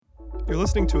You're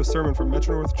listening to a sermon from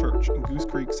Metro North Church in Goose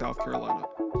Creek, South Carolina.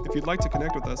 If you'd like to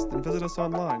connect with us, then visit us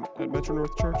online at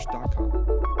metronorthchurch.com.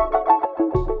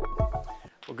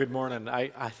 Well, good morning.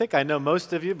 I think I know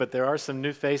most of you, but there are some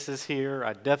new faces here.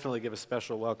 I definitely give a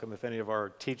special welcome if any of our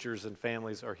teachers and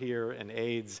families are here and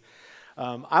aides.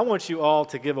 I want you all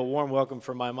to give a warm welcome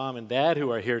for my mom and dad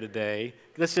who are here today.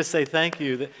 Let's just say thank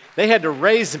you. They had to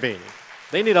raise me.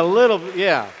 They need a little,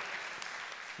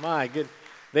 My good.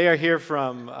 They are here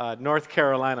from North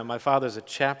Carolina. My father's a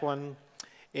chaplain.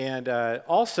 And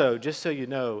also, just so you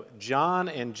know, John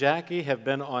and Jackie have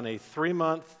been on a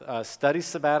 3-month study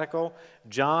sabbatical.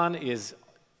 John is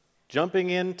jumping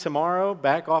in tomorrow,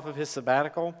 back off of his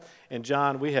sabbatical. And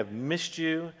John, we have missed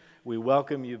you. We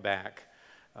welcome you back.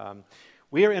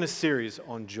 We are in a series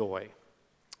on joy.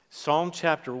 Psalm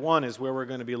chapter 1 is where we're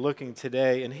going to be looking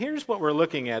today. And here's what we're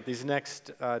looking at these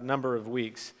next number of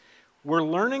weeks. We're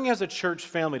learning as a church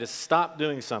family to stop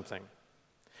doing something.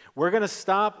 We're going to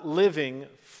stop living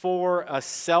for a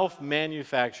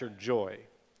self-manufactured joy.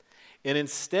 And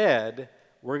instead,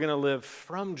 we're going to live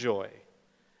from joy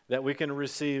that we can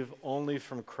receive only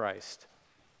from Christ.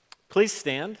 Please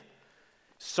stand.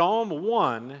 Psalm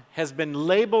 1 has been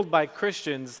labeled by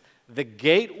Christians the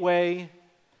gateway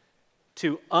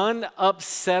to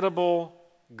unupsettable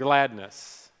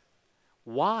gladness.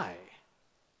 Why?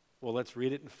 Well, let's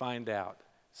read it and find out.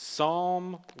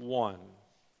 Psalm 1.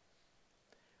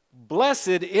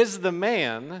 Blessed is the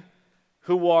man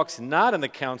who walks not in the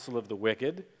counsel of the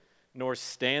wicked, nor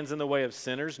stands in the way of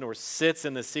sinners, nor sits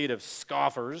in the seat of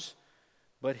scoffers,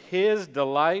 but his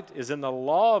delight is in the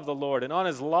law of the Lord, and on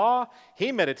his law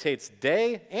he meditates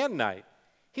day and night.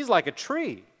 He's like a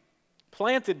tree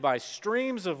planted by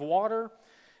streams of water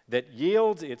that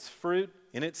yields its fruit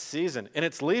in its season, and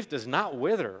its leaf does not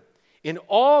wither. In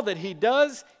all that he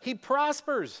does, he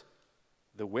prospers.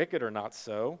 The wicked are not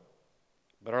so,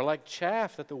 but are like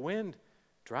chaff that the wind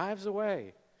drives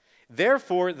away.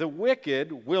 Therefore, the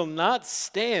wicked will not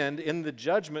stand in the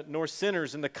judgment, nor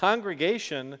sinners in the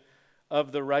congregation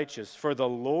of the righteous. For the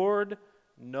Lord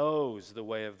knows the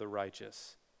way of the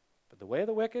righteous, but the way of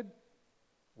the wicked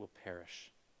will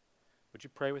perish. Would you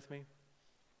pray with me?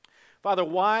 Father,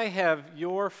 why have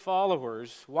your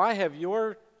followers, why have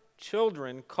your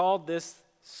children called this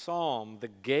psalm the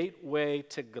gateway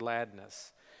to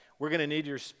gladness? We're going to need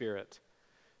your Spirit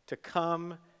to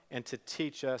come and to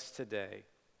teach us today.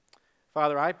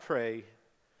 Father, I pray,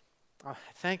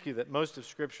 thank you that most of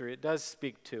Scripture, it does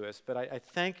speak to us, but I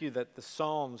thank you that the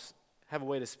Psalms have a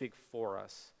way to speak for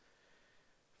us.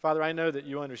 Father, I know that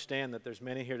you understand that there's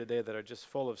many here today that are just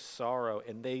full of sorrow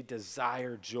and they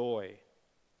desire joy.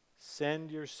 Send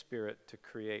your Spirit to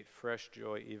create fresh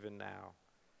joy even now.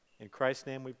 In Christ's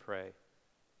name we pray.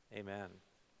 Amen.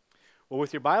 Well,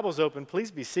 with your Bibles open, please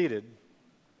be seated.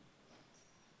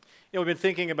 We've been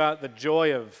thinking about the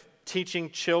joy of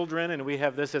teaching children, and we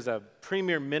have this as a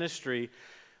premier ministry.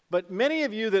 But many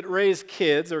of you that raise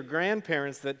kids or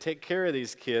grandparents that take care of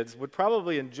these kids would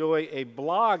probably enjoy a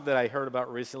blog that I heard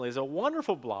about recently. It's a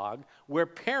wonderful blog where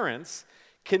parents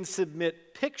can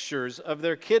submit pictures of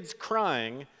their kids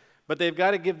crying, but they've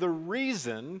got to give the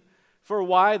reason for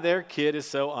why their kid is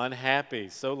so unhappy,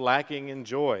 so lacking in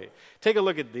joy. Take a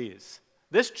look at these.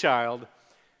 This child,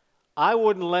 I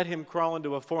wouldn't let him crawl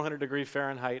into a 400-degree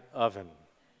Fahrenheit oven.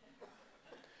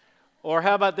 Or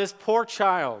how about this poor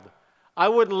child? I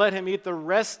wouldn't let him eat the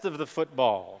rest of the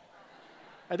football.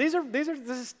 This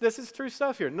is true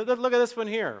stuff here. Look at this one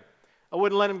here. I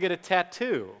wouldn't let him get a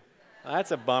tattoo. That's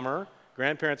a bummer.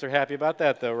 Grandparents are happy about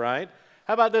that, though, right?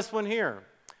 How about this one here?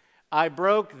 I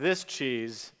broke this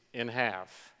cheese in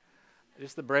half.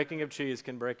 Just the breaking of cheese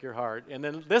can break your heart. And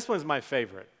then this one's my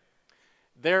favorite.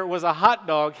 There was a hot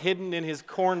dog hidden in his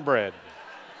cornbread.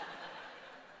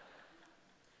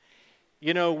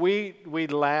 You know, we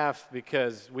laugh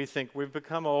because we think we've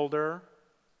become older.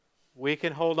 We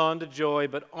can hold on to joy,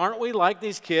 but aren't we like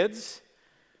these kids?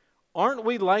 Aren't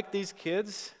we like these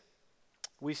kids?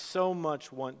 We so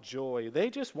much want joy. They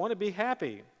just want to be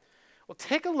happy. Well,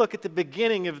 take a look at the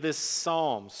beginning of this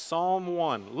psalm, Psalm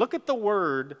 1. Look at the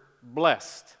word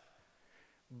blessed.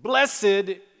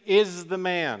 Blessed is the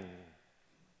man.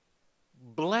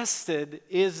 Blessed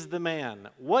is the man.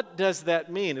 What does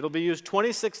that mean? It'll be used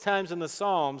 26 times in the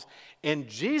Psalms, and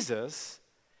Jesus,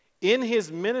 in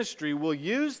his ministry, will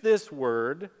use this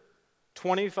word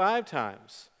 25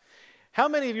 times. How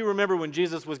many of you remember when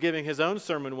Jesus was giving his own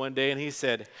sermon one day and he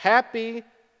said, "Happy,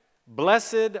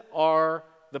 blessed are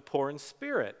the poor in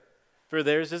spirit, for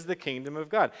theirs is the kingdom of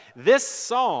God." This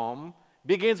psalm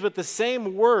begins with the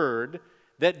same word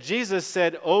that Jesus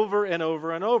said over and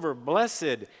over and over,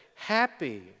 blessed,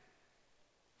 happy.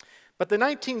 But the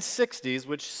 1960s,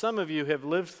 which some of you have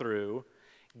lived through,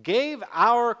 gave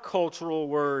our cultural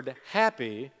word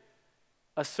happy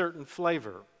a certain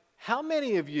flavor. How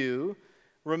many of you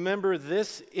remember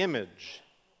this image?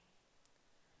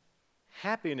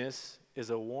 Happiness is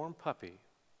a warm puppy.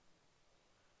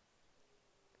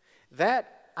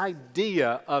 That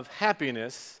idea of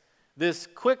happiness, this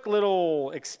quick little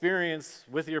experience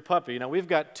with your puppy. Now, we've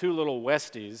got 2 little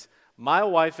Westies. My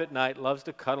wife at night loves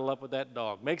to cuddle up with that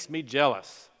dog. Makes me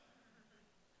jealous.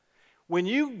 When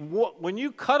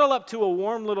you cuddle up to a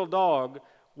warm little dog,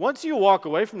 once you walk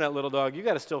away from that little dog, you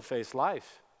got to still face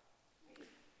life.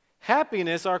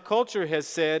 Happiness, our culture has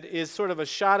said, is sort of a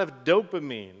shot of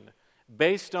dopamine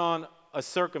based on a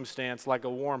circumstance like a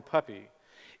warm puppy.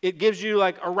 It gives you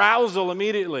like arousal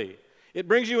immediately. It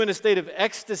brings you in a state of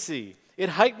ecstasy. It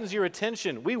heightens your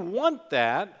attention. We want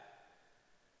that.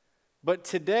 But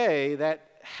today, that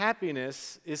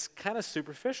happiness is kind of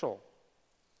superficial.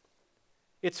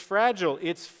 It's fragile.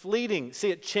 It's fleeting. See,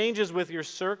 it changes with your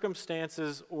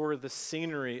circumstances or the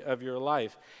scenery of your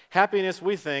life. Happiness,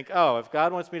 we think, oh, if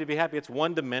God wants me to be happy, it's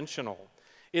one-dimensional.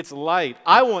 It's light.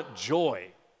 I want joy.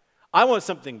 I want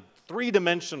something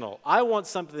three-dimensional. I want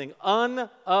something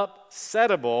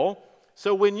unupsettable.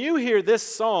 So when you hear this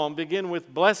psalm begin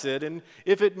with blessed, and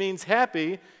if it means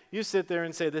happy, you sit there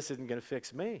and say, this isn't going to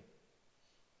fix me.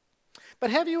 But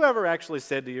have you ever actually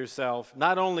said to yourself,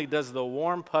 not only does the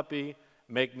warm puppy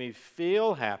make me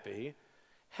feel happy,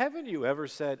 haven't you ever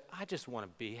said, I just want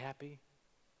to be happy?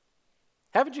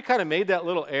 Haven't you kind of made that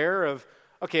little error of,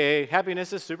 okay,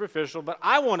 happiness is superficial, but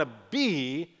I want to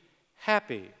be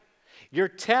happy? You're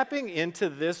tapping into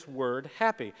this word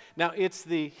happy. Now, it's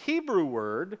the Hebrew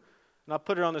word, and I'll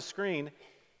put it on the screen,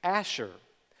 asher.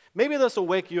 Maybe this will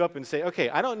wake you up and say, okay,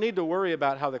 I don't need to worry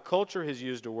about how the culture has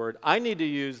used a word. I need to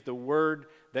use the word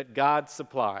that God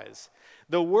supplies.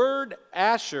 The word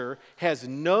asher has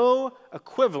no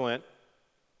equivalent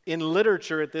in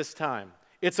literature at this time.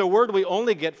 It's a word we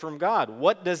only get from God.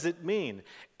 What does it mean?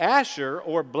 Asher,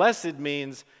 or blessed,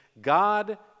 means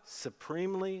God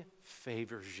supremely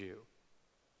favors you.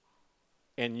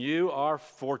 And you are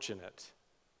fortunate.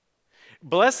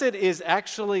 Blessed is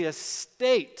actually a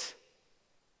state.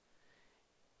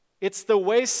 It's the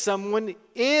way someone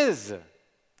is.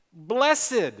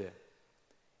 Blessed.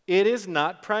 It is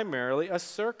not primarily a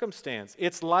circumstance.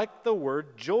 It's like the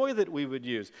word joy that we would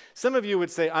use. Some of you would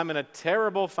say, I'm in a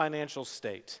terrible financial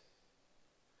state.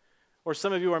 Or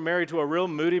some of you are married to a real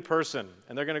moody person,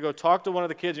 and they're going to go talk to one of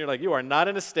the kids, and you're like, you are not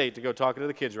in a state to go talking to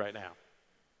the kids right now.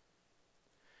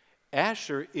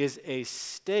 Asher is a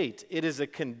state. It is a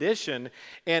condition,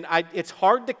 and it's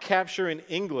hard to capture in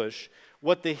English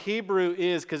what the Hebrew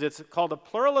is because it's called a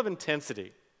plural of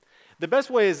intensity. The best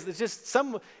way is it's just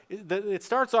it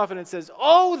starts off and it says,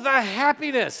 oh, the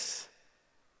happiness.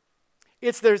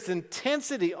 There's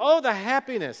intensity. Oh, the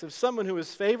happiness of someone who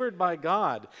is favored by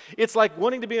God. It's like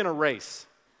wanting to be in a race.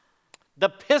 The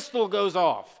pistol goes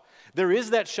off. There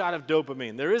is that shot of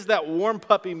dopamine. There is that warm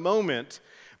puppy moment,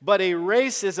 but a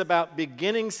race is about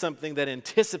beginning something that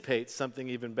anticipates something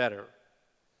even better.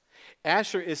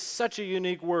 Asher is such a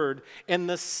unique word, and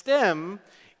the stem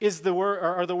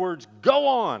are the words go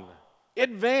on,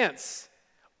 advance,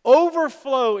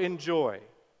 overflow in joy.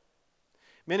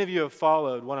 Many of you have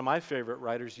followed one of my favorite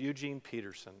writers, Eugene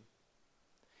Peterson.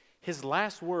 His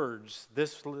last words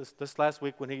this last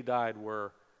week when he died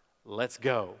were, let's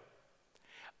go.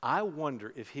 I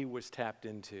wonder if he was tapped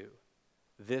into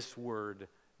this word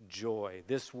joy,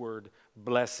 this word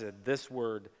blessed, this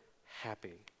word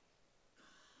happy.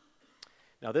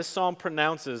 Now, this psalm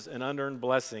pronounces an unearned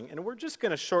blessing, and we're just going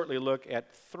to shortly look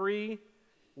at 3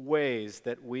 ways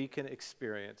that we can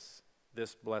experience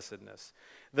this blessedness.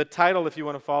 The title, if you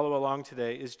want to follow along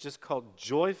today, is just called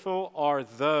Joyful Are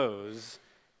Those,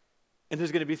 and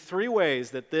there's going to be 3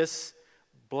 ways that this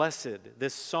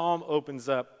psalm opens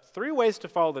up. 3 ways to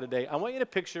follow today. I want you to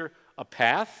picture a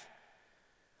path.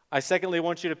 I secondly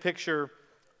want you to picture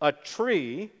a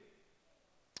tree,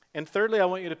 and thirdly, I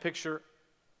want you to picture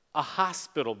a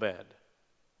hospital bed.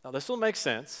 Now, this will make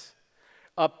sense.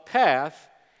 A path,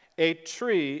 a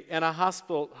tree, and a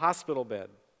hospital bed.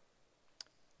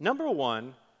 Number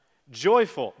 1,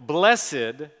 joyful,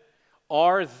 blessed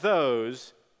are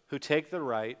those who take the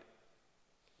right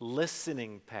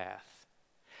listening path.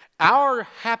 Our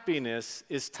happiness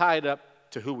is tied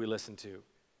up to who we listen to.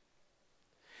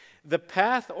 The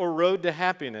path or road to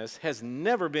happiness has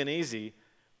never been easy,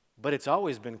 but it's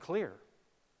always been clear.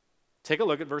 Take a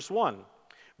look at verse 1.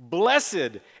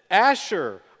 Blessed,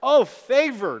 Asher, oh,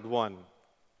 favored one,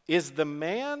 is the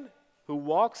man who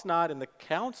walks not in the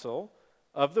counsel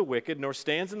of the wicked, nor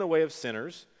stands in the way of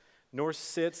sinners, nor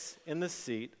sits in the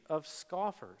seat of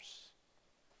scoffers.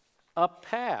 A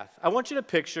path. I want you to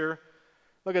picture,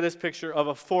 look at this picture of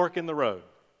a fork in the road.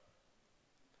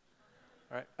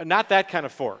 All right? Not that kind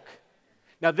of fork.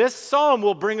 Now, this psalm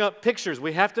will bring up pictures.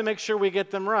 We have to make sure we get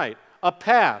them right. A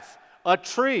path, a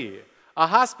tree, a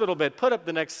hospital bed. Put up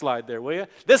the next slide there, will you?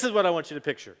 This is what I want you to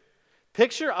picture.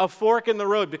 Picture a fork in the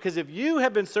road, because if you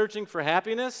have been searching for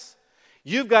happiness,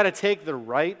 you've got to take the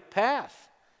right path.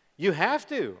 You have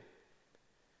to.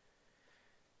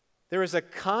 There is a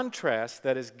contrast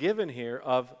that is given here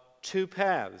of two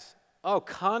paths. Oh,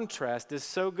 contrast is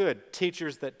so good.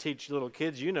 Teachers that teach little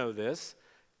kids, you know this.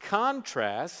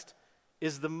 Contrast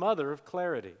is the mother of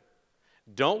clarity.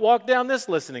 Don't walk down this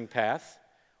listening path.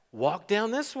 Walk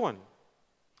down this one.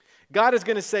 God is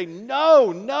going to say,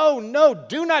 no, no, no,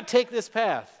 do not take this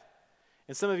path.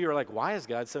 And some of you are like, why is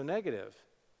God so negative?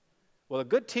 Well, a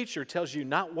good teacher tells you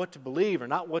not what to believe or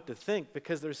not what to think,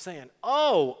 because they're saying,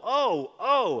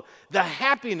 oh, the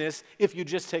happiness if you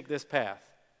just take this path.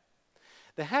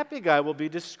 The happy guy will be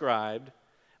described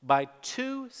by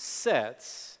two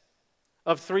sets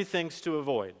of three things to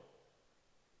avoid.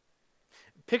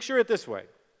 Picture it this way.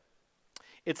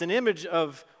 It's an image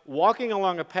of walking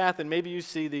along a path, and maybe you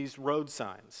see these road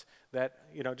signs that,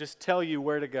 just tell you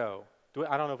where to go.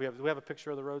 I don't know if do we have a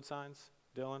picture of the road signs,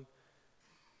 Dylan?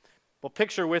 Well,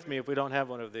 picture with me if we don't have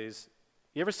one of these.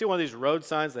 You ever see one of these road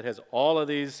signs that has all of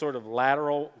these sort of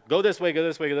lateral, go this way, go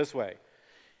this way, go this way?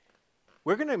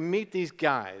 We're going to meet these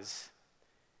guys.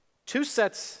 Two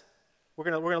sets. We're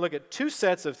going to look at two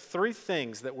sets of three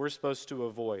things that we're supposed to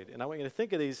avoid. And I want you to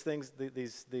think of these things,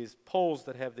 these poles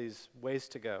that have these ways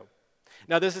to go.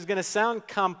 Now, this is going to sound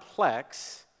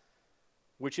complex,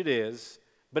 which it is,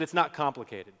 but it's not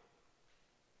complicated.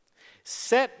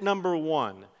 Set number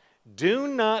one, do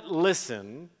not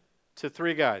listen to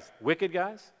three guys. Wicked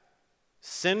guys,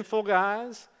 sinful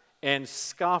guys, and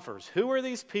scoffers. Who are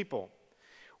these people?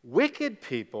 Wicked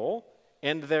people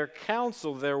and their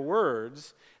counsel, their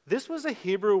words. This was a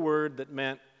Hebrew word that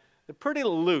meant they're pretty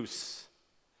loose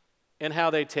in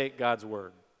how they take God's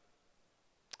word.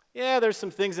 Yeah, there's some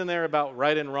things in there about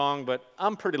right and wrong, but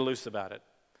I'm pretty loose about it.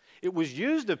 It was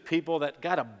used of people that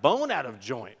got a bone out of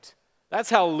joint.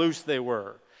 That's how loose they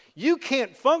were. You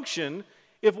can't function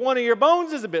if one of your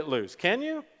bones is a bit loose, can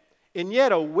you? And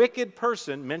yet a wicked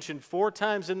person, mentioned 4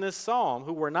 times in this psalm,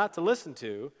 who we're not to listen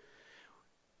to,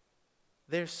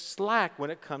 they're slack when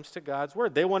it comes to God's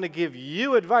word. They want to give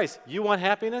you advice. You want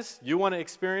happiness? You want to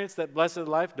experience that blessed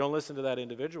life? Don't listen to that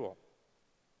individual.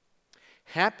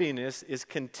 Happiness is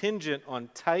contingent on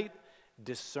tight,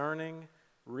 discerning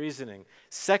reasoning.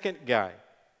 Second guy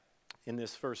in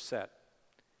this first set,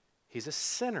 he's a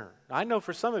sinner. I know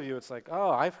for some of you it's like,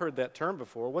 oh, I've heard that term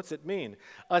before. What's it mean?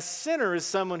 A sinner is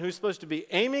someone who's supposed to be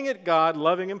aiming at God,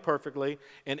 loving Him perfectly,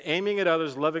 and aiming at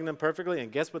others, loving them perfectly,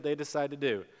 and guess what they decide to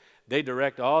do? They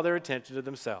direct all their attention to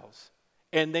themselves,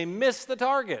 and they miss the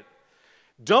target.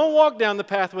 Don't walk down the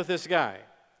path with this guy.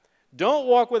 Don't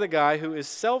walk with a guy who is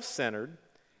self-centered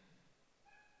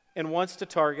and wants to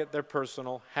target their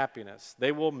personal happiness.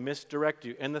 They will misdirect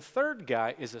you. And the third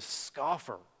guy is a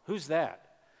scoffer. Who's that?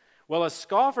 Well, a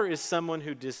scoffer is someone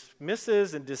who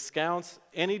dismisses and discounts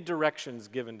any directions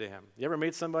given to him. You ever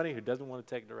meet somebody who doesn't want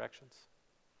to take directions?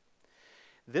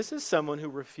 This is someone who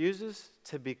refuses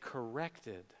to be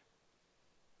corrected.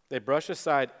 They brush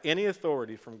aside any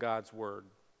authority from God's word.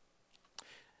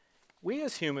 We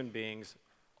as human beings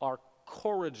are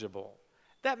corrigible.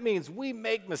 That means we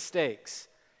make mistakes.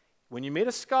 When you meet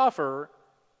a scoffer,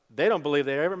 they don't believe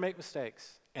they ever make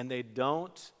mistakes, and they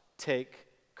don't take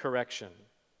correction.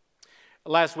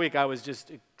 Last week, I was just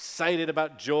excited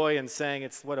about joy and saying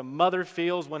it's what a mother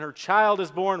feels when her child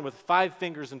is born with 5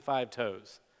 fingers and 5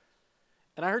 toes.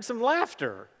 And I heard some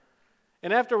laughter.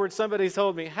 And afterwards, somebody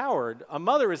told me, Howard, a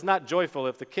mother is not joyful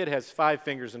if the kid has 5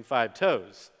 fingers and 5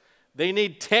 toes. They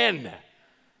need 10.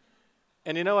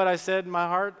 And you know what I said in my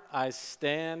heart? I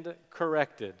stand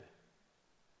corrected.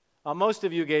 Most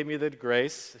of you gave me the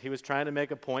grace. He was trying to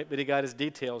make a point, but he got his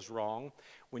details wrong.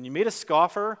 When you meet a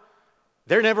scoffer,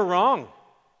 they're never wrong.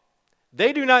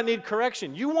 They do not need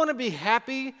correction. You want to be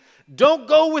happy? Don't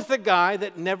go with the guy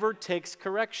that never takes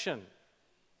correction.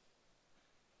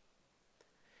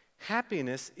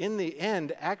 Happiness, in the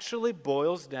end, actually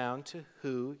boils down to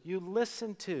who you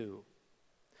listen to.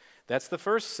 That's the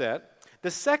first set.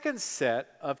 The second set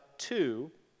of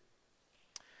 2,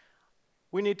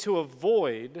 we need to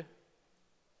avoid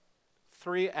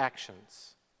 3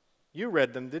 actions. You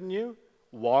read them, didn't you?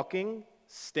 Walking,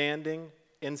 standing,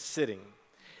 and sitting.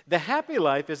 The happy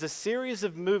life is a series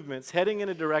of movements heading in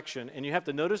a direction, and you have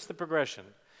to notice the progression.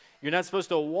 You're not supposed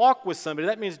to walk with somebody.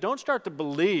 That means don't start to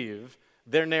believe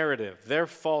their narrative, their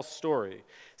false story.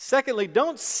 Secondly,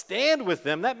 don't stand with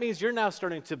them. That means you're now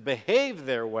starting to behave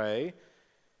their way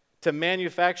to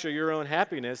manufacture your own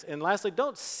happiness. And lastly,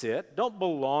 don't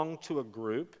belong to a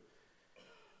group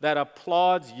that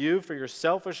applauds you for your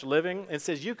selfish living and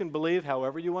says you can believe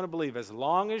however you want to believe as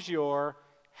long as you're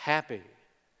happy.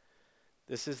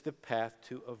 This is the path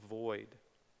to avoid.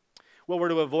 Well, we're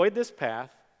to avoid this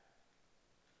path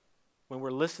when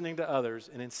we're listening to others,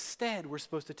 and instead we're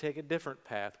supposed to take a different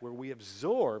path where we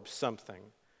absorb something.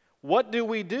 What do?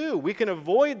 We can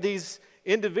avoid these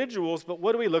individuals, but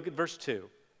what do we look at verse 2?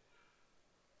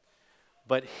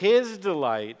 But his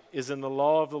delight is in the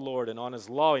law of the Lord, and on his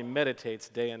law he meditates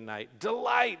day and night.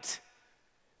 Delight!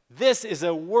 This is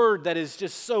a word that is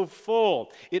just so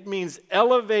full. It means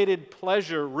elevated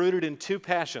pleasure rooted in two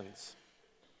passions.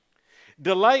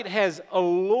 Delight has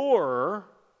allure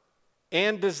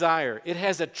and desire. It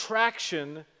has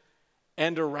attraction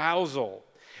and arousal.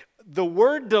 The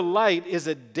word delight is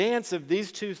a dance of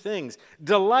these two things.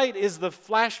 Delight is the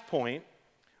flashpoint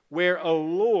where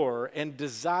allure and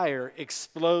desire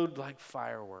explode like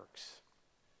fireworks.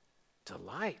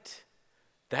 Delight.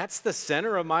 That's the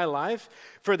center of my life.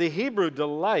 For the Hebrew,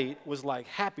 delight was like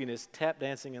happiness tap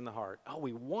dancing in the heart. Oh,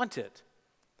 we want it.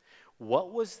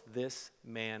 What was this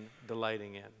man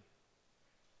delighting in?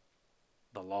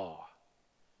 The law.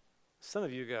 Some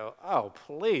of you go, oh,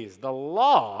 please, the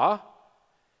law,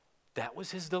 that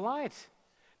was his delight.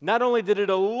 Not only did it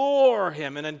allure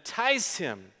him and entice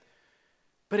him,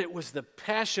 but it was the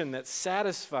passion that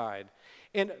satisfied.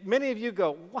 And many of you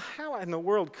go, well, how in the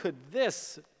world could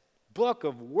this book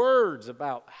of words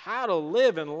about how to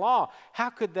live in law, how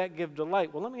could that give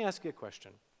delight? Well, let me ask you a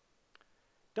question.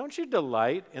 Don't you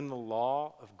delight in the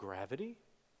law of gravity?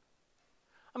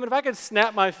 I mean, if I could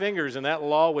snap my fingers and that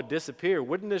law would disappear,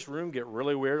 wouldn't this room get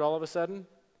really weird all of a sudden?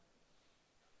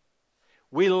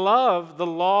 We love the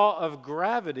law of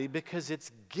gravity because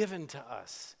it's given to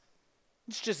us.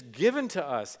 It's just given to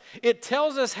us. It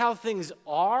tells us how things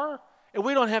are, and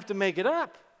we don't have to make it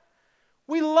up.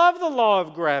 We love the law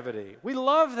of gravity. We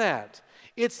love that.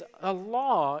 A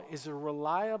law is a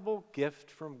reliable gift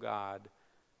from God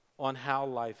on how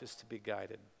life is to be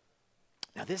guided.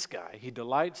 Now this guy, he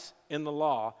delights in the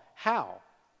law. How?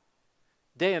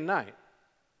 Day and night.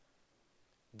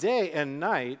 Day and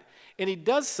night. And he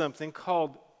does something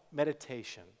called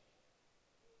meditation.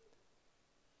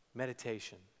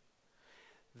 Meditation.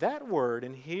 That word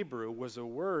in Hebrew was a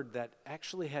word that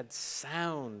actually had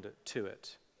sound to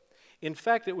it. In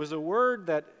fact, it was a word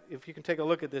that, if you can take a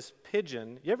look at this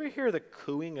pigeon, you ever hear the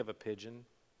cooing of a pigeon?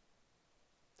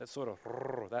 That sort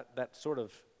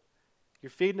of, you're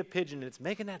feeding a pigeon and it's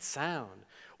making that sound.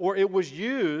 Or it was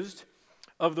used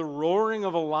of the roaring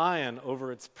of a lion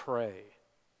over its prey.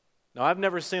 Now, I've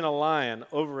never seen a lion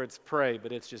over its prey,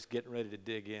 but it's just getting ready to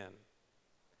dig in.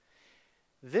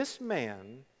 This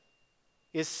man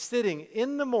is sitting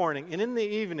in the morning and in the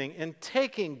evening and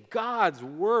taking God's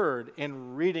word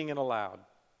and reading it aloud.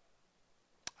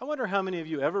 I wonder how many of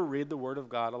you ever read the word of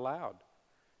God aloud.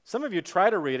 Some of you try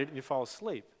to read it and you fall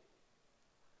asleep.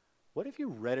 What if you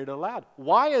read it aloud?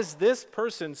 Why is this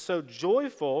person so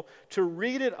joyful to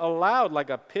read it aloud like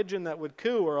a pigeon that would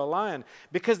coo or a lion?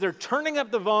 Because they're turning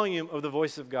up the volume of the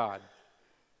voice of God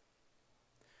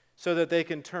so that they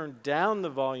can turn down the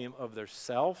volume of their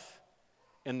self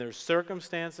and their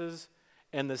circumstances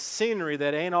and the scenery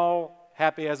that ain't all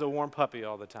happy as a warm puppy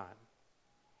all the time.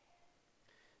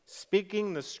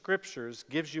 Speaking the scriptures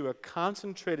gives you a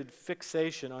concentrated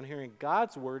fixation on hearing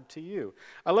God's word to you.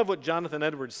 I love what Jonathan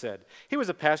Edwards said. He was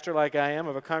a pastor like I am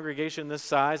of a congregation this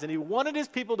size, and he wanted his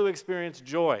people to experience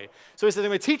joy. So he said,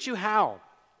 I'm going to teach you how.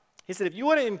 He said, if you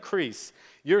want to increase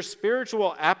your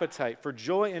spiritual appetite for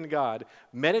joy in God,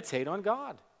 meditate on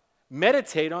God.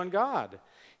 Meditate on God.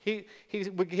 He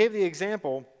gave the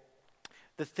example,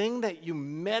 the thing that you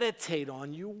meditate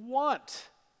on, you want.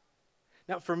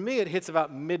 Now, for me, it hits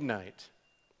about midnight.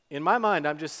 In my mind,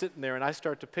 I'm just sitting there and I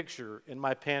start to picture in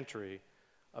my pantry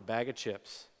a bag of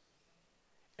chips.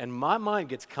 And my mind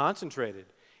gets concentrated.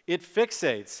 It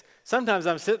fixates. Sometimes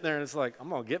I'm sitting there and it's like, I'm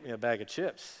going to get me a bag of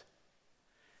chips.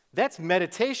 That's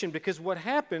meditation, because what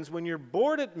happens when you're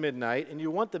bored at midnight and you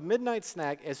want the midnight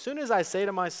snack, as soon as I say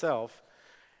to myself,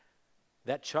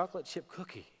 that chocolate chip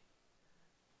cookie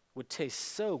would taste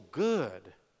so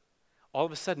good, all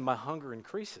of a sudden my hunger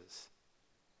increases.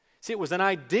 See, it was an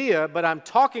idea, but I'm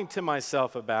talking to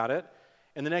myself about it,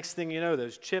 and the next thing you know,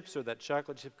 those chips or that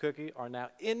chocolate chip cookie are now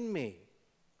in me.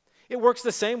 It works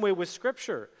the same way with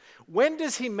Scripture. When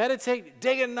does he meditate?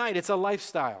 Day and night. It's a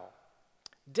lifestyle.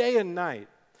 Day and night.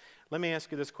 let me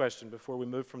ask you this question before we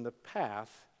move from the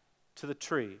path to the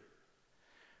tree.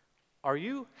 Are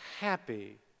you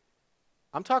happy?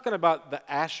 I'm talking about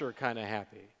the Asher kind of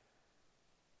happy.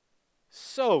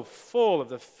 So full of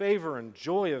the favor and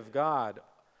joy of God.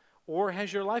 Or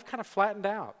has your life kind of flattened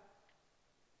out?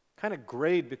 Kind of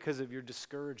grayed because of your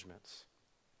discouragements?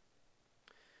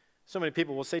 So many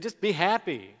people will say, just be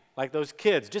happy, like those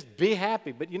kids. Just be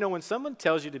happy. But you know, when someone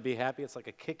tells you to be happy, it's like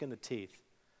a kick in the teeth,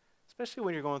 especially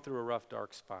when you're going through a rough,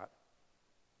 dark spot.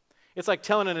 It's like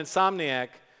telling an insomniac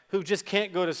who just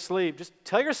can't go to sleep, just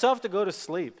tell yourself to go to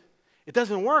sleep. It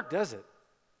doesn't work, does it?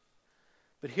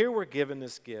 But here we're given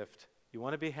this gift. You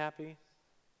want to be happy?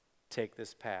 Take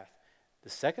this path. The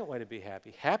second way to be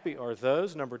happy. Happy are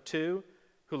those, number 2,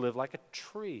 who live like a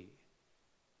tree.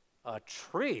 A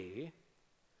tree?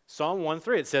 Psalm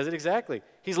 1:3, it says it exactly.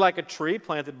 He's like a tree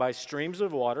planted by streams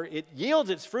of water. It yields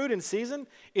its fruit in season.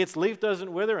 Its leaf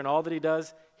doesn't wither, and all that he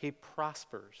does, he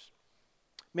prospers.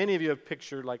 Many of you have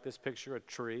pictured, like this picture, a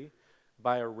tree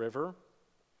by a river.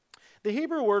 The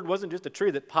Hebrew word wasn't just a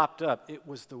tree that popped up. It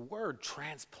was the word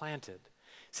transplanted.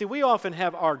 See, we often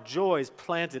have our joys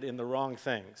planted in the wrong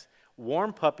things.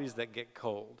 Warm puppies that get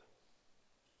cold.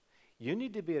 You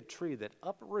need to be a tree that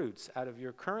uproots out of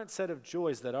your current set of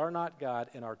joys that are not God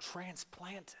and are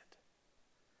transplanted.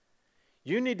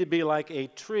 You need to be like a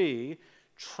tree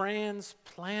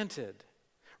transplanted.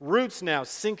 Roots now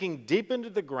sinking deep into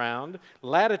the ground,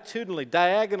 latitudinally,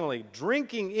 diagonally,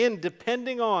 drinking in,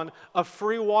 depending on a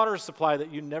free water supply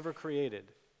that you never created.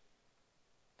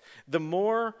 The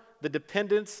more the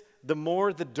dependence, the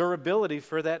more the durability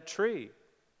for that tree.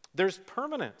 There's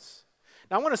permanence.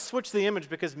 Now, I want to switch the image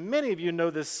because many of you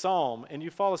know this psalm and you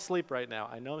fall asleep right now.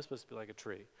 I know I'm supposed to be like a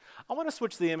tree. I want to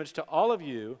switch the image to all of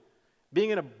you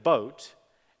being in a boat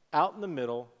out in the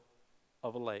middle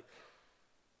of a lake.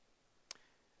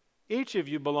 Each of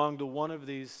you belong to one of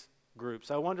these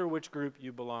groups. I wonder which group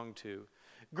you belong to.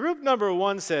 Group number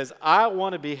 1 says, I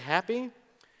want to be happy,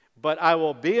 but I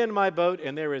will be in my boat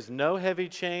and there is no heavy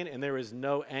chain and there is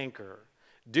no anchor.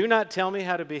 Do not tell me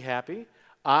how to be happy.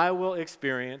 I will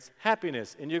experience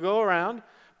happiness. And you go around,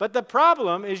 but the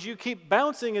problem is you keep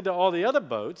bouncing into all the other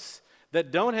boats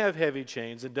that don't have heavy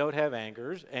chains and don't have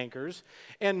anchors,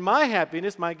 and my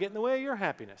happiness might get in the way of your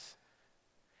happiness.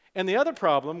 And the other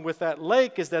problem with that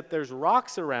lake is that there's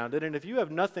rocks around it, and if you have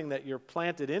nothing that you're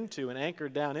planted into and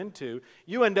anchored down into,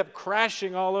 you end up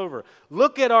crashing all over.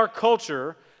 Look at our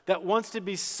culture that wants to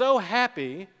be so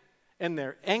happy, and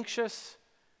they're anxious,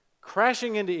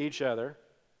 crashing into each other.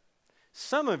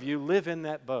 Some of you live in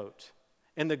that boat.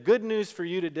 And the good news for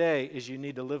you today is you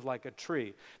need to live like a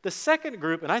tree. The second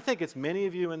group, and I think it's many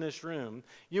of you in this room,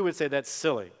 you would say that's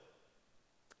silly.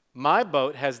 My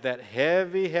boat has that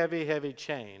heavy, heavy, heavy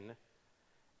chain,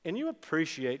 and you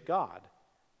appreciate God.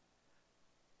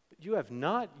 But you have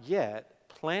not yet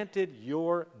planted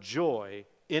your joy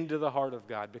into the heart of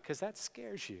God because that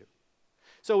scares you.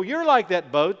 So you're like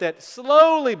that boat that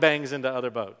slowly bangs into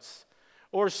other boats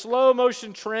or slow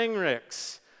motion train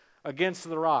wrecks against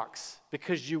the rocks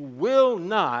because you will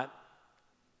not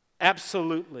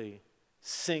absolutely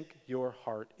sink your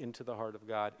heart into the heart of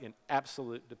God in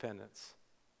absolute dependence.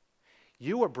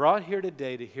 You were brought here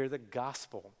today to hear the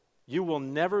gospel. You will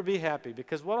never be happy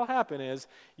because what will happen is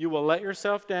you will let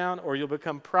yourself down or you'll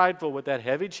become prideful with that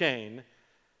heavy chain,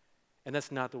 and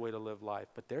that's not the way to live life.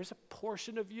 But there's a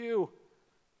portion of you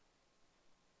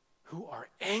who are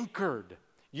anchored.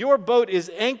 Your boat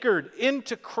is anchored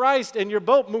into Christ, and your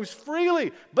boat moves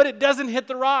freely, but it doesn't hit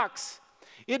the rocks.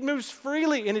 It moves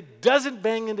freely, and it doesn't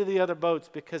bang into the other boats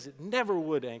because it never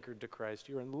would anchored to Christ.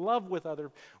 You're in love with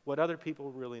what other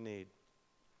people really need.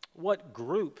 What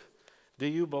group do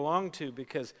you belong to?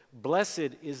 Because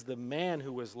blessed is the man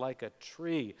who is like a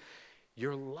tree.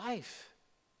 Your life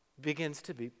begins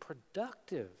to be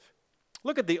productive.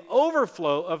 Look at the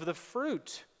overflow of the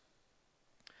fruit.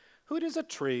 Who does a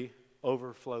tree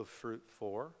overflow fruit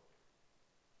for?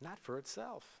 Not for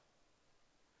itself.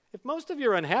 If most of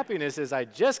your unhappiness is, I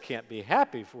just can't be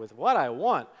happy with what I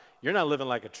want, you're not living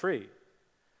like a tree.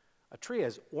 A tree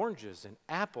has oranges and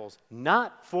apples,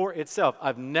 not for itself.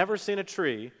 I've never seen a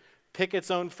tree pick its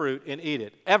own fruit and eat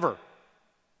it, ever.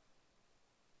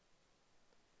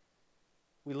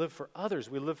 We live for others.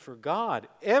 We live for God.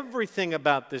 Everything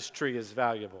about this tree is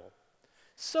valuable.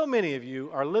 So many of you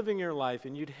are living your life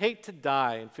and you'd hate to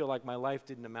die and feel like my life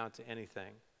didn't amount to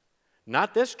anything.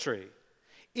 Not this tree.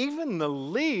 Even the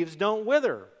leaves don't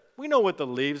wither. We know what the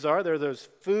leaves are. They're those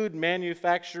food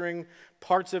manufacturing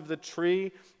parts of the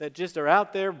tree that just are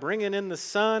out there bringing in the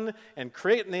sun and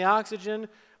creating the oxygen.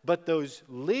 But those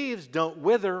leaves don't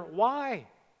wither. Why?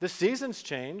 The seasons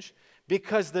change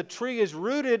because the tree is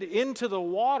rooted into the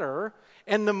water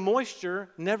and the moisture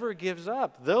never gives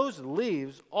up. Those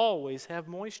leaves always have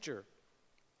moisture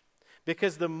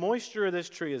because the moisture of this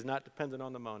tree is not dependent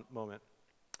on the moment.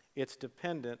 It's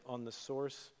dependent on the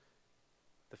source,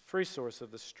 the free source of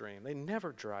the stream. They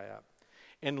never dry up.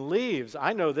 And leaves,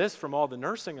 I know this from all the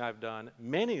nursing I've done,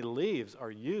 many leaves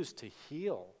are used to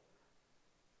heal.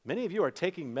 Many of you are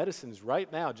taking medicines right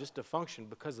now just to function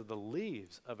because of the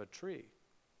leaves of a tree.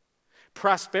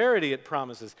 Prosperity, it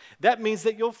promises. That means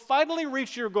that you'll finally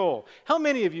reach your goal. How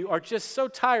many of you are just so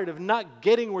tired of not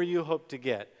getting where you hope to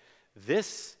get?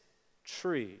 This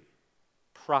tree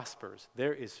prospers.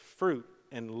 There is fruit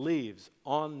and leaves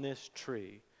on this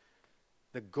tree.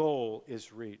 The goal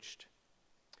is reached.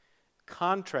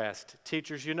 Contrast,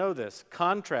 teachers, you know this.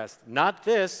 Contrast, not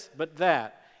this, but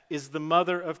that, is the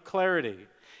mother of clarity.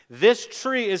 This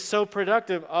tree is so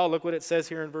productive. Oh, look what it says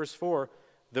here in verse 4.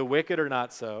 The wicked are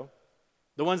not so.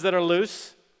 The ones that are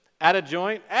loose, out of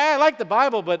joint. I like the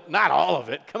Bible, but not all of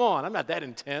it. Come on, I'm not that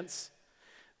intense.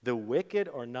 The wicked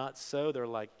are not so. They're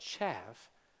like chaff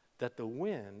that the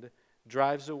wind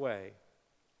drives away.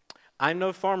 I'm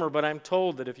no farmer, but I'm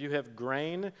told that if you have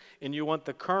grain and you want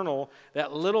the kernel,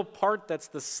 that little part that's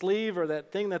the sleeve or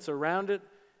that thing that's around it,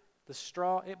 the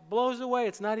straw, it blows away.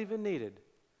 It's not even needed.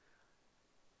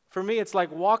 For me, it's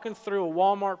like walking through a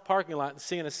Walmart parking lot and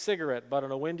seeing a cigarette butt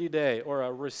on a windy day or a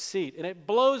receipt, and it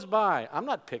blows by. I'm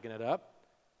not picking it up.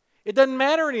 It doesn't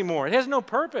matter anymore. It has no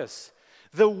purpose.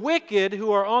 The wicked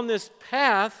who are on this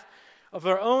path of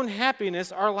their own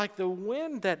happiness are like the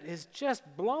wind that is just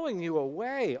blowing you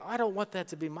away. I don't want that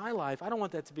to be my life. I don't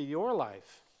want that to be your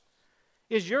life.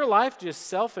 Is your life just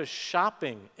selfish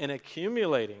shopping and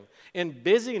accumulating and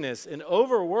busyness and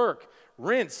overwork,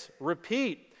 rinse,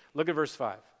 repeat? Look at verse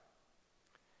 5.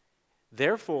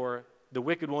 Therefore, the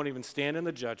wicked won't even stand in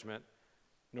the judgment,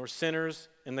 nor sinners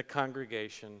in the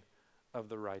congregation of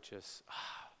the righteous.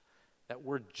 That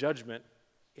word judgment,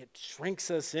 it shrinks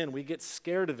us in. We get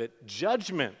scared of it.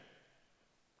 Judgment.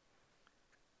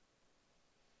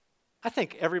 I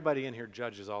think everybody in here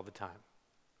judges all the time.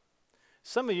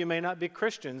 Some of you may not be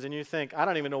Christians, and you think, I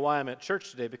don't even know why I'm at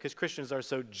church today because Christians are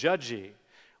so judgy.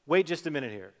 Wait just a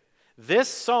minute here. This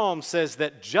psalm says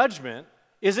that judgment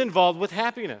is involved with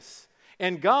happiness.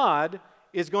 And God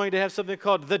is going to have something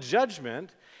called the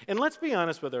judgment. And let's be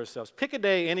honest with ourselves. Pick a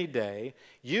day, any day.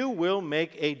 You will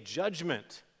make a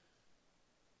judgment.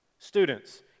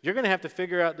 Students, you're going to have to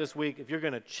figure out this week if you're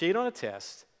going to cheat on a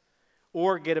test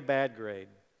or get a bad grade.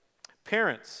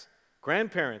 Parents,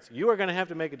 grandparents, you are going to have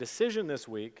to make a decision this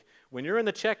week when you're in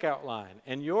the checkout line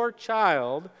and your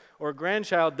child or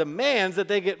grandchild demands that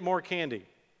they get more candy.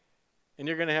 And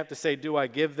you're going to have to say, do I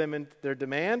give them their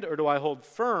demand or do I hold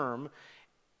firm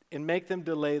and make them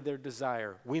delay their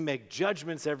desire? We make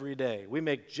judgments every day. We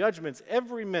make judgments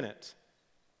every minute.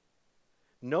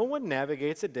 No one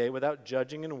navigates a day without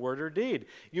judging in word or deed.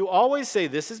 You always say,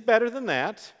 this is better than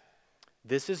that.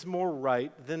 This is more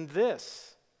right than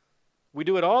this. We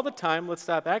do it all the time. Let's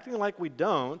stop acting like we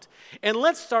don't. And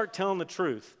let's start telling the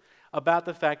truth about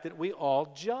the fact that we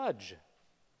all judge.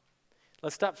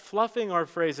 Let's stop fluffing our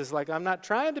phrases like, I'm not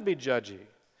trying to be judgy.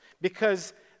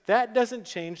 Because that doesn't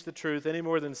change the truth any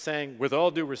more than saying, with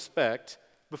all due respect,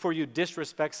 before you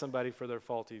disrespect somebody for their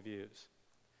faulty views.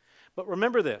 But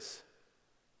remember this.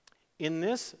 In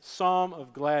this psalm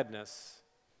of gladness,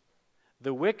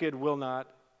 the wicked will not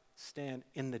stand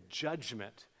in the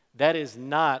judgment. That is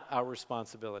not our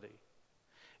responsibility.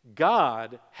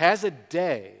 God has a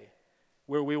day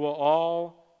where we will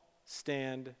all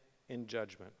stand in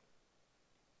judgment.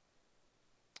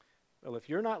 Well, if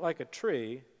you're not like a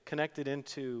tree connected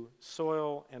into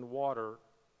soil and water,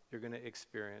 you're going to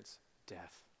experience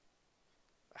death.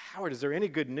 Howard, is there any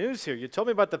good news here? You told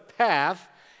me about the path,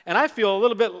 and I feel a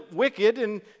little bit wicked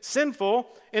and sinful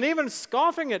and even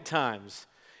scoffing at times.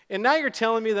 And now you're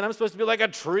telling me that I'm supposed to be like a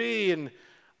tree, and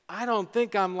I don't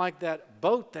think I'm like that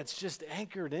boat that's just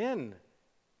anchored in.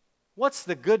 What's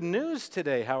the good news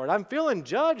today, Howard? I'm feeling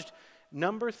judged.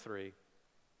 Number 3,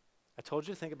 I told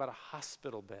you to think about a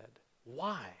hospital bed.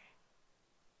 Why?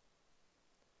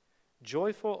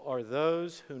 Joyful are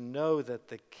those who know that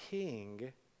the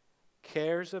king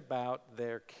cares about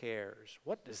their cares.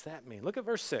 What does that mean? Look at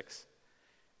verse 6.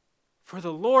 For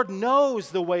the Lord knows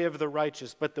the way of the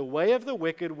righteous, but the way of the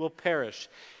wicked will perish.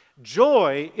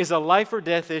 Joy is a life or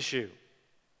death issue.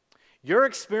 Your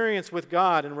experience with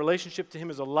God in relationship to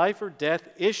Him is a life or death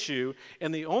issue,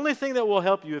 and the only thing that will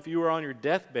help you if you are on your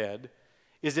deathbed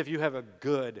is if you have a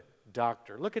good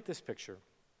doctor. Look at this picture.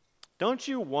 Don't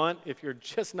you want, if you're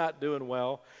just not doing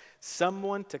well,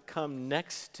 someone to come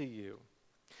next to you?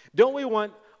 Don't we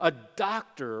want a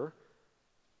doctor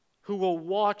who will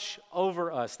watch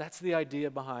over us. That's the idea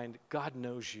behind God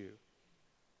knows you.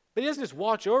 But he doesn't just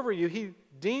watch over you, he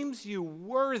deems you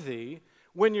worthy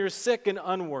when you're sick and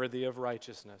unworthy of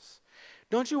righteousness.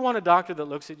 Don't you want a doctor that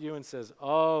looks at you and says,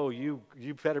 oh, you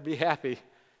better be happy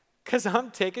because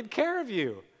I'm taking care of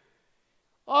you.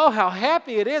 Oh, how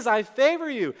happy it is, I favor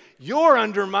you. You're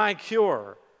under my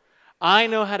cure. I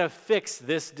know how to fix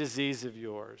this disease of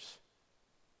yours.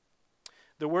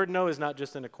 The word know is not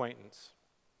just an acquaintance.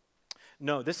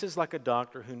 No, this is like a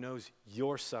doctor who knows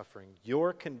your suffering,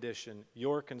 your condition,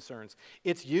 your concerns.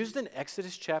 It's used in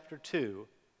Exodus chapter 2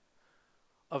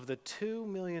 of the 2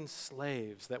 million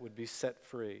slaves that would be set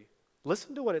free.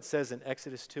 Listen to what it says in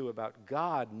Exodus 2 about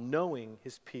God knowing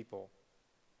his people.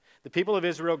 The people of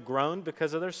Israel groaned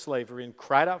because of their slavery and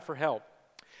cried out for help.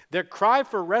 Their cry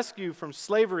for rescue from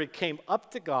slavery came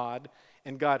up to God,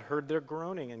 and God heard their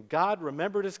groaning, and God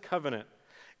remembered his covenant.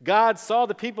 God saw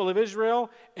the people of Israel,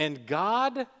 and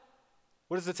God,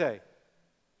 what does it say?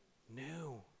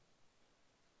 Knew.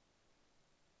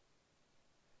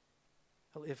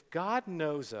 Well, if God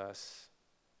knows us,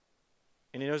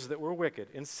 and he knows that we're wicked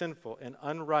and sinful and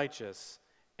unrighteous,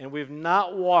 and we've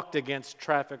not walked against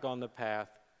traffic on the path,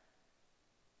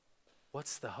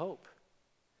 what's the hope?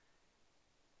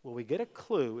 Well, we get a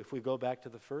clue if we go back to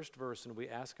the first verse and we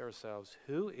ask ourselves,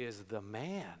 who is the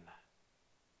man?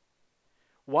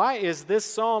 Why is this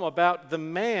psalm about the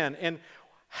man? And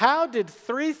how did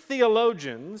 3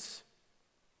 theologians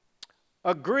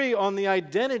agree on the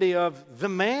identity of the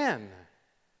man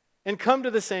and come to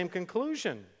the same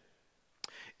conclusion?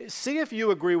 See if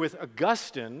you agree with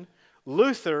Augustine,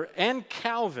 Luther, and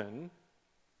Calvin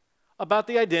about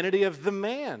the identity of the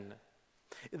man.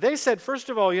 They said, first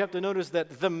of all, you have to notice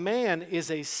that the man is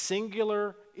a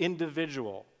singular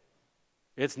individual.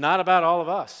 It's not about all of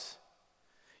us.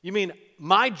 You mean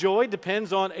my joy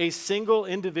depends on a single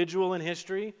individual in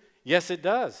history? Yes, it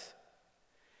does.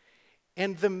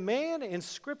 And the man in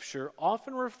Scripture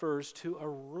often refers to a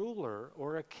ruler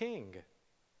or a king.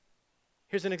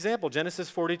 Here's an example,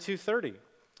 Genesis 42:30.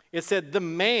 It said, the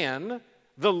man,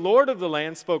 the Lord of the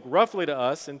land, spoke roughly to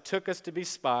us and took us to be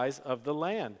spies of the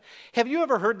land. Have you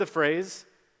ever heard the phrase,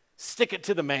 stick it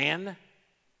to the man?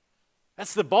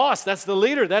 That's the boss, that's the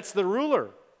leader, that's the ruler.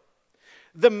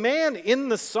 The man in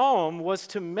the psalm was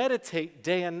to meditate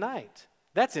day and night.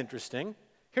 That's interesting.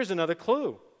 Here's another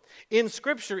clue. In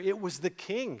Scripture, it was the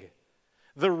king,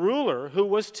 the ruler, who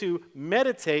was to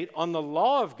meditate on the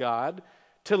law of God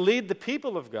to lead the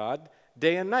people of God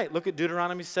day and night. Look at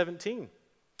Deuteronomy 17.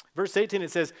 Verse 18,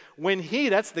 it says, when he,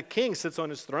 that's the king, sits on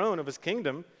his throne of his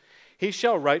kingdom, he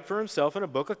shall write for himself in a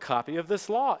book a copy of this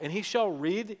law, and he shall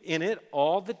read in it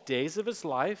all the days of his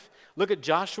life. Look at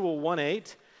Joshua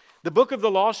 1:8. The book of the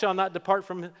law shall not depart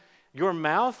from your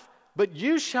mouth, but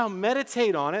you shall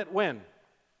meditate on it when?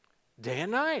 Day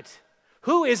and night.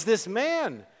 Who is this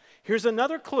man? Here's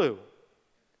another clue.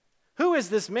 Who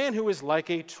is this man who is like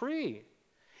a tree?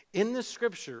 In the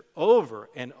Scripture, over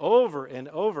and over and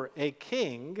over, a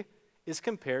king is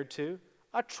compared to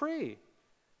a tree.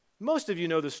 Most of you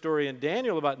know the story in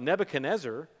Daniel about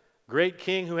Nebuchadnezzar, great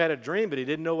king who had a dream, but he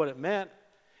didn't know what it meant.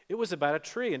 It was about a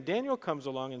tree. And Daniel comes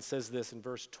along and says this in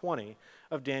verse 20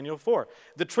 of Daniel 4.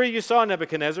 The tree you saw,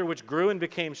 Nebuchadnezzar, which grew and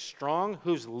became strong,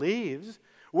 whose leaves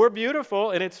were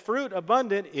beautiful and its fruit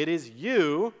abundant, it is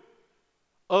you,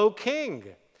 O king.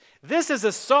 This is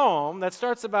a psalm that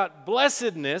starts about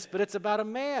blessedness, but it's about a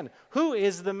man. Who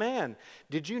is the man?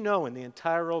 Did you know in the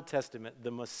entire Old Testament,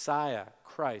 the Messiah,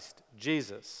 Christ,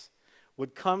 Jesus,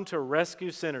 would come to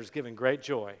rescue sinners, giving great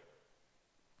joy?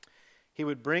 He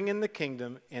would bring in the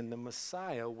kingdom, and the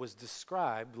Messiah was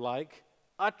described like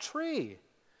a tree.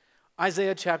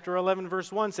 Isaiah chapter 11,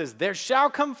 verse 1 says, there shall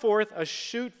come forth a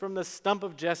shoot from the stump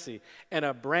of Jesse, and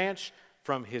a branch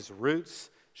from his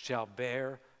roots shall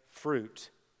bear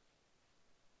fruit.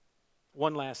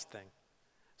 One last thing.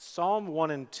 Psalm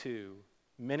 1 and 2,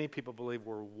 many people believe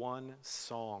were one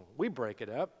song. We break it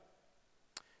up.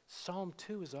 Psalm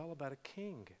 2 is all about a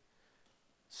king.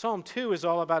 Psalm 2 is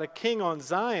all about a king on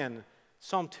Zion.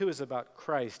 Psalm 2 is about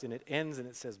Christ, and it ends and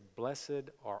it says,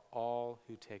 blessed are all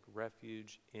who take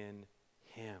refuge in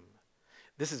him.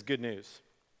 This is good news.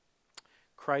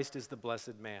 Christ is the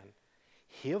blessed man.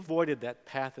 He avoided that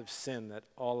path of sin that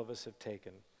all of us have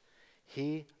taken.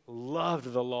 He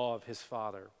loved the law of his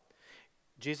Father.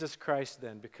 Jesus Christ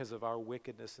then, because of our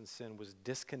wickedness and sin, was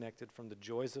disconnected from the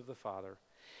joys of the Father.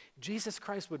 Jesus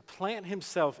Christ would plant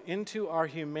himself into our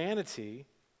humanity,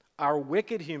 our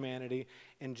wicked humanity,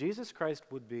 and Jesus Christ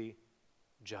would be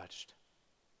judged.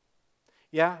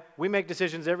 Yeah, we make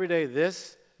decisions every day,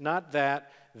 this not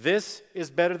that. This is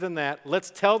better than that. Let's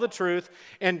tell the truth.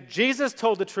 And Jesus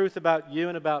told the truth about you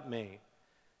and about me.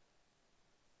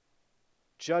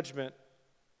 Judgment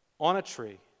on a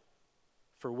tree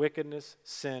for wickedness,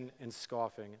 sin, and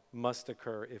scoffing must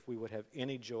occur if we would have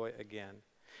any joy again.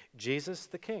 Jesus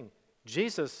the King.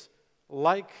 Jesus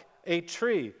like a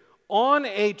tree. On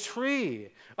a tree,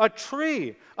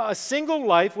 a single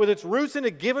life with its roots in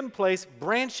a given place,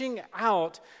 branching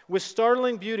out with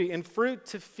startling beauty and fruit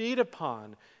to feed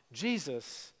upon.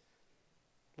 Jesus,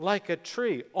 like a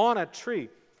tree, on a tree.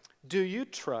 Do you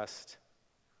trust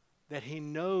that He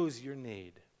knows your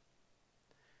need?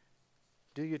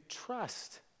 Do you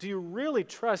trust? Do you really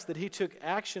trust that He took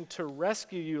action to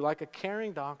rescue you like a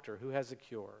caring doctor who has a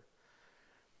cure?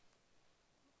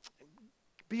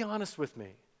 Be honest with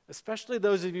me. Especially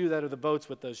those of you that are the boats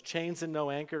with those chains and no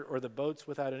anchor, or the boats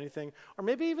without anything, or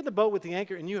maybe even the boat with the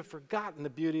anchor and you have forgotten the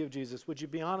beauty of Jesus. Would you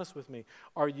be honest with me?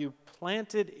 Are you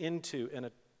planted into and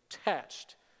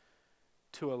attached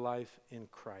to a life in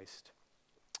Christ?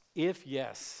 If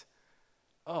yes,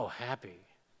 oh, happy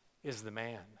is the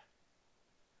man.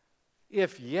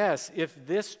 If yes, if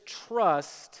this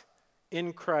trust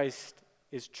in Christ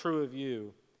is true of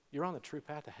you, you're on the true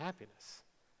path to happiness.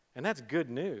 And that's good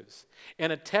news.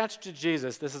 And attached to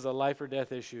Jesus, this is a life or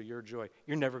death issue, your joy.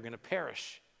 You're never going to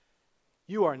perish.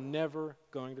 You are never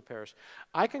going to perish.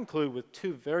 I conclude with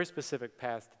two very specific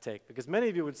paths to take, because many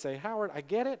of you would say, Howard, I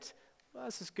get it. Well,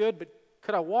 this is good, but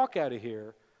could I walk out of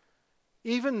here,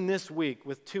 even this week,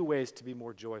 with two ways to be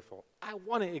more joyful? I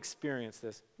want to experience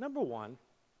this. Number one,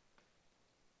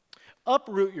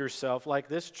 uproot yourself like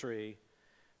this tree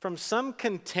from some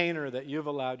container that you've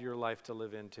allowed your life to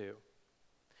live into.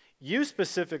 You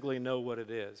specifically know what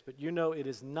it is, but you know it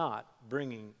is not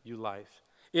bringing you life.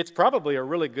 It's probably a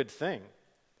really good thing.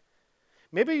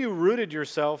 Maybe you rooted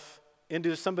yourself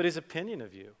into somebody's opinion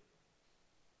of you.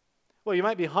 Well, you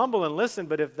might be humble and listen,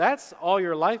 but if that's all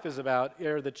your life is about,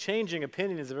 are the changing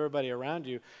opinions of everybody around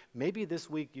you, maybe this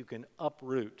week you can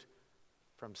uproot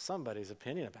from somebody's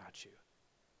opinion about you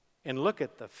and look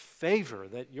at the favor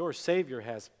that your Savior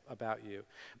has about you.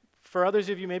 For others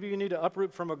of you, maybe you need to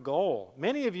uproot from a goal.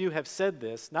 Many of you have said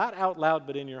this, not out loud,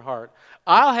 but in your heart.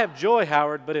 I'll have joy,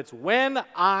 Howard, but it's when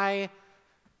I...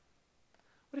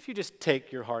 What if you just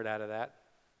take your heart out of that?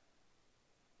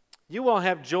 You won't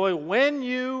have joy when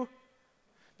you...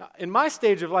 Now, in my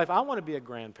stage of life, I want to be a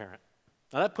grandparent.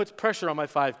 Now, that puts pressure on my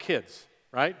 5 kids,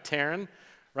 right? Taryn,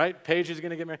 right? Paige is going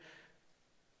to get married.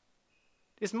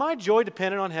 Is my joy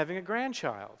dependent on having a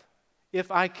grandchild? If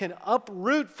I can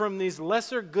uproot from these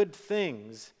lesser good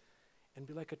things and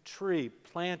be like a tree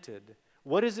planted,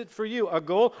 what is it for you? A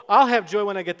goal? I'll have joy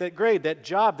when I get that grade, that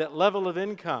job, that level of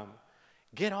income.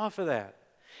 Get off of that.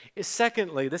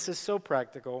 Secondly, this is so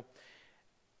practical.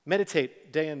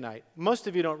 Meditate day and night. Most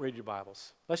of you don't read your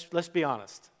Bibles. Let's be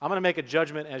honest. I'm going to make a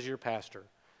judgment as your pastor.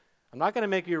 I'm not going to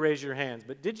make you raise your hands,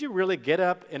 but did you really get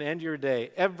up and end your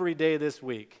day every day this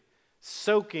week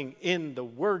soaking in the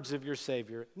words of your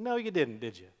Savior? No, you didn't,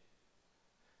 did you?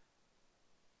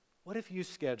 What if you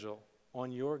schedule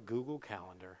on your Google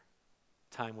Calendar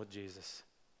time with Jesus?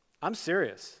 I'm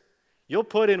serious. You'll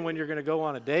put in when you're going to go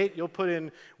on a date. You'll put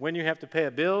in when you have to pay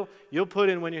a bill. You'll put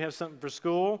in when you have something for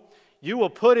school. You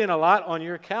will put in a lot on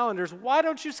your calendars. Why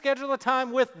don't you schedule a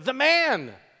time with the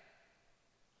man?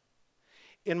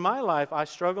 In my life, I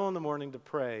struggle in the morning to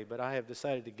pray, but I have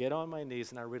decided to get on my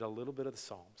knees and I read a little bit of the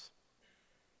Psalms.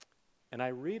 And I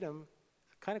read them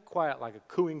kind of quiet, like a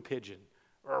cooing pigeon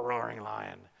or a roaring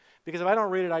lion. Because if I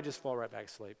don't read it, I just fall right back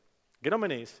asleep. Get on my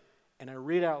knees, and I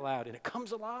read out loud, and it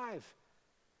comes alive.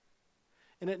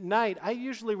 And at night, I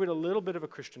usually read a little bit of a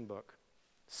Christian book.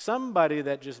 Somebody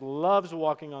that just loves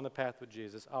walking on the path with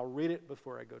Jesus. I'll read it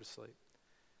before I go to sleep.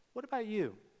 What about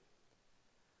you?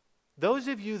 Those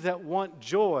of you that want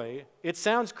joy, it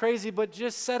sounds crazy, but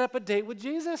just set up a date with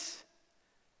Jesus.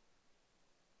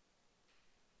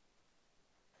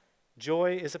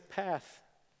 Joy is a path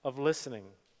of listening.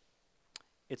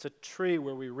 It's a tree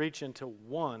where we reach into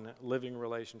one living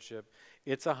relationship.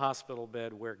 It's a hospital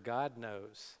bed where God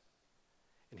knows.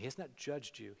 And He has not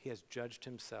judged you. He has judged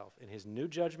Himself. And His new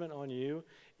judgment on you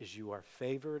is you are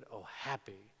favored. Oh,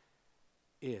 happy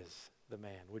is the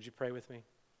man. Would you pray with me?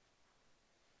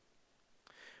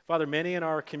 Father, many in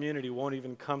our community won't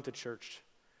even come to church,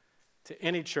 to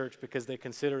any church, because they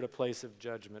consider it a place of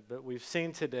judgment. But we've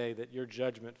seen today that your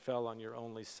judgment fell on your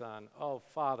only Son. Oh,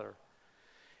 Father,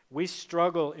 we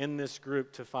struggle in this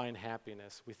group to find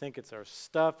happiness. We think it's our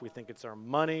stuff. We think it's our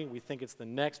money. We think it's the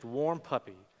next warm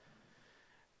puppy.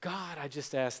 God, I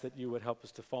just ask that you would help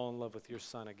us to fall in love with your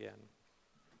Son again.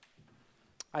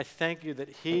 I thank you that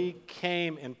he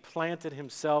came and planted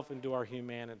himself into our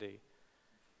humanity,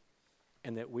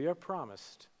 and that we are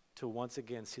promised to once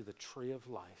again see the tree of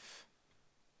life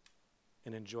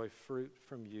and enjoy fruit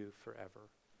from you forever.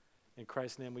 In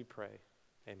Christ's name we pray.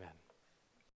 Amen.